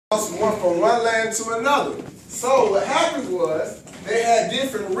one from one land to another. So what happened was they had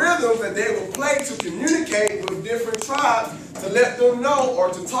different rhythms that they would play to communicate with different tribes to let them know or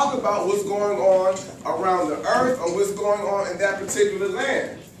to talk about what's going on around the earth or what's going on in that particular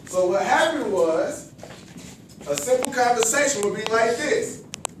land. So what happened was a simple conversation would be like this.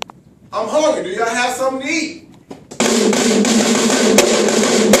 I'm hungry. Do y'all have something to eat?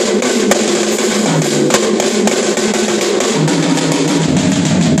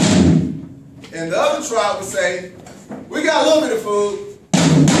 And the other tribe would say, we got a little bit of food.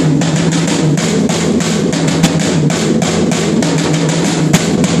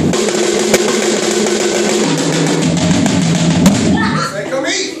 They say, come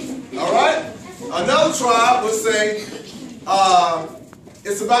eat. All right? Another tribe would say,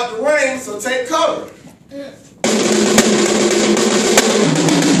 it's about to rain, so take cover.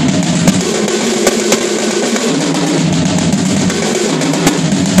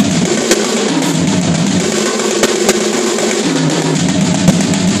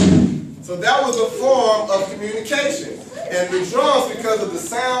 So that was a form of communication. And the drums, because of the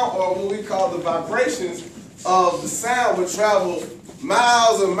sound, or what we call the vibrations of the sound, would travel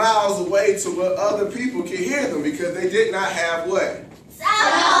miles and miles away to where other people could hear them, because they did not have what? Cell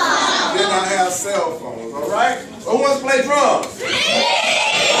phones. Did not have cell phones, all right? Who wants to play drums?